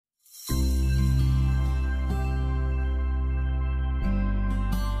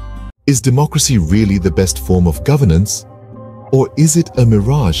Is democracy really the best form of governance? Or is it a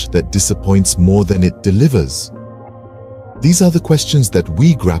mirage that disappoints more than it delivers? These are the questions that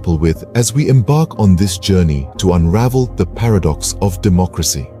we grapple with as we embark on this journey to unravel the paradox of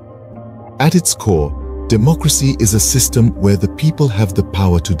democracy. At its core, democracy is a system where the people have the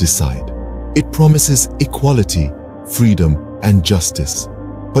power to decide. It promises equality, freedom, and justice.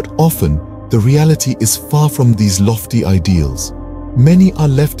 But often, the reality is far from these lofty ideals. Many are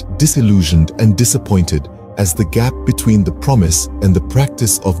left disillusioned and disappointed as the gap between the promise and the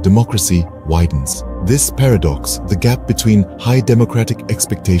practice of democracy widens. This paradox, the gap between high democratic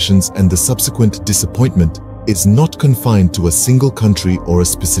expectations and the subsequent disappointment, is not confined to a single country or a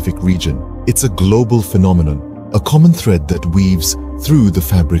specific region. It's a global phenomenon, a common thread that weaves through the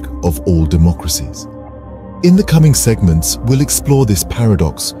fabric of all democracies. In the coming segments, we'll explore this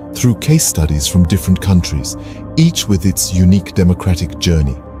paradox through case studies from different countries, each with its unique democratic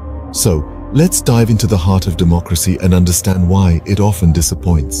journey. So, let's dive into the heart of democracy and understand why it often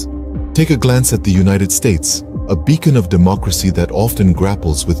disappoints. Take a glance at the United States, a beacon of democracy that often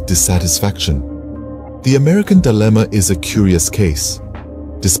grapples with dissatisfaction. The American dilemma is a curious case.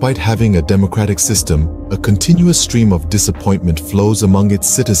 Despite having a democratic system, a continuous stream of disappointment flows among its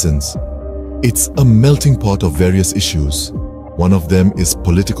citizens. It's a melting pot of various issues. One of them is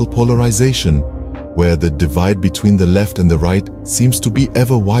political polarization, where the divide between the left and the right seems to be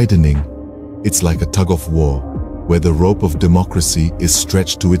ever widening. It's like a tug-of-war, where the rope of democracy is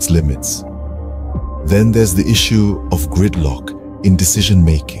stretched to its limits. Then there's the issue of gridlock in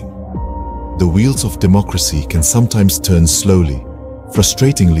decision-making. The wheels of democracy can sometimes turn slowly,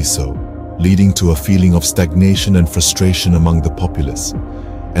 frustratingly so, leading to a feeling of stagnation and frustration among the populace.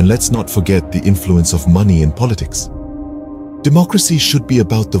 And let's not forget the influence of money in politics. Democracy should be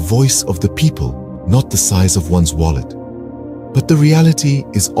about the voice of the people, not the size of one's wallet. But the reality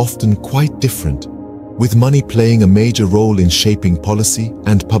is often quite different, with money playing a major role in shaping policy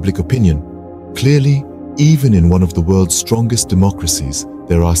and public opinion. Clearly, even in one of the world's strongest democracies,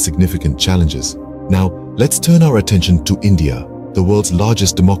 there are significant challenges. Now, let's turn our attention to India, the world's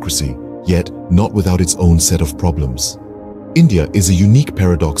largest democracy, yet not without its own set of problems. India is a unique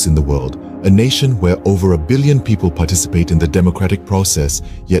paradox in the world, a nation where over 1 billion people participate in the democratic process,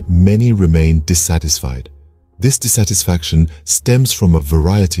 yet many remain dissatisfied. This dissatisfaction stems from a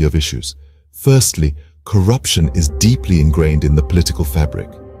variety of issues. Firstly, corruption is deeply ingrained in the political fabric.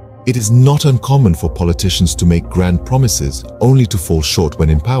 It is not uncommon for politicians to make grand promises only to fall short when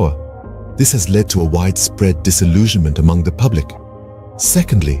in power. This has led to a widespread disillusionment among the public.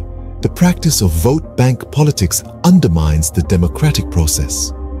 Secondly, the practice of vote bank politics undermines the democratic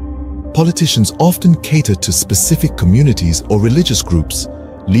process. Politicians often cater to specific communities or religious groups,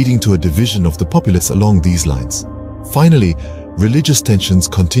 leading to a division of the populace along these lines. Finally, religious tensions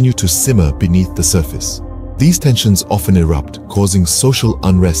continue to simmer beneath the surface. These tensions often erupt, causing social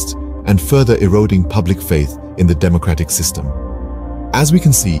unrest and further eroding public faith in the democratic system. As we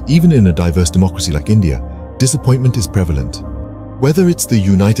can see, even in a diverse democracy like India, disappointment is prevalent. Whether it's the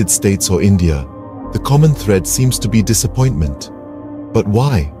United States or India, the common thread seems to be disappointment. But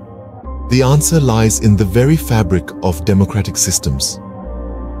why? The answer lies in the very fabric of democratic systems.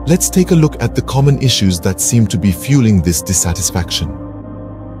 Let's take a look at the common issues that seem to be fueling this dissatisfaction.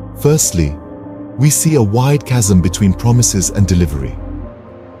 Firstly, we see a wide chasm between promises and delivery.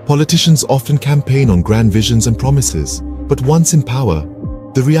 Politicians often campaign on grand visions and promises, but once in power,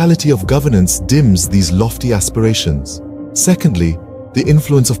 the reality of governance dims these lofty aspirations. Secondly, the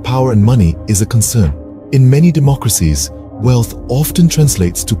influence of power and money is a concern. In many democracies, wealth often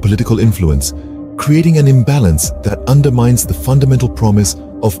translates to political influence, creating an imbalance that undermines the fundamental promise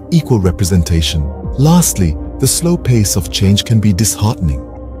of equal representation. Lastly, the slow pace of change can be disheartening.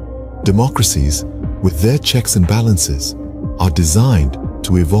 Democracies, with their checks and balances, are designed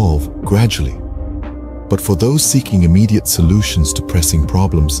to evolve gradually. But for those seeking immediate solutions to pressing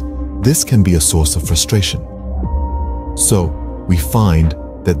problems, this can be a source of frustration. So, we find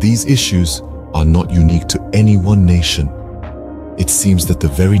that these issues are not unique to any one nation. It seems that the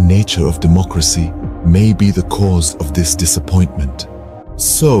very nature of democracy may be the cause of this disappointment.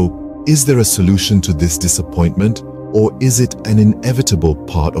 So, is there a solution to this disappointment, or is it an inevitable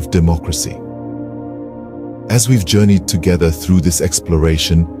part of democracy? As we've journeyed together through this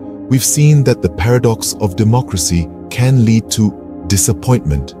exploration, we've seen that the paradox of democracy can lead to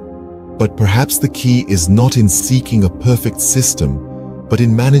disappointment. But perhaps the key is not in seeking a perfect system, but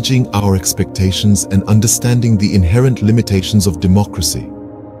in managing our expectations and understanding the inherent limitations of democracy.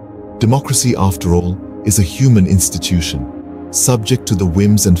 Democracy, after all, is a human institution, subject to the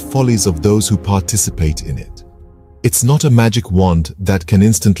whims and follies of those who participate in it. It's not a magic wand that can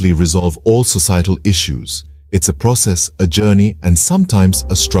instantly resolve all societal issues. It's a process, a journey, and sometimes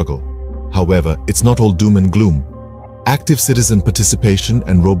a struggle. However, it's not all doom and gloom. Active citizen participation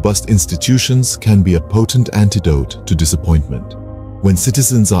and robust institutions can be a potent antidote to disappointment. When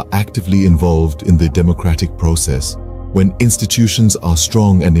citizens are actively involved in the democratic process, when institutions are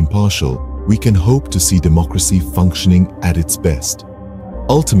strong and impartial, we can hope to see democracy functioning at its best.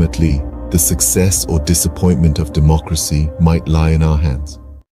 Ultimately, the success or disappointment of democracy might lie in our hands.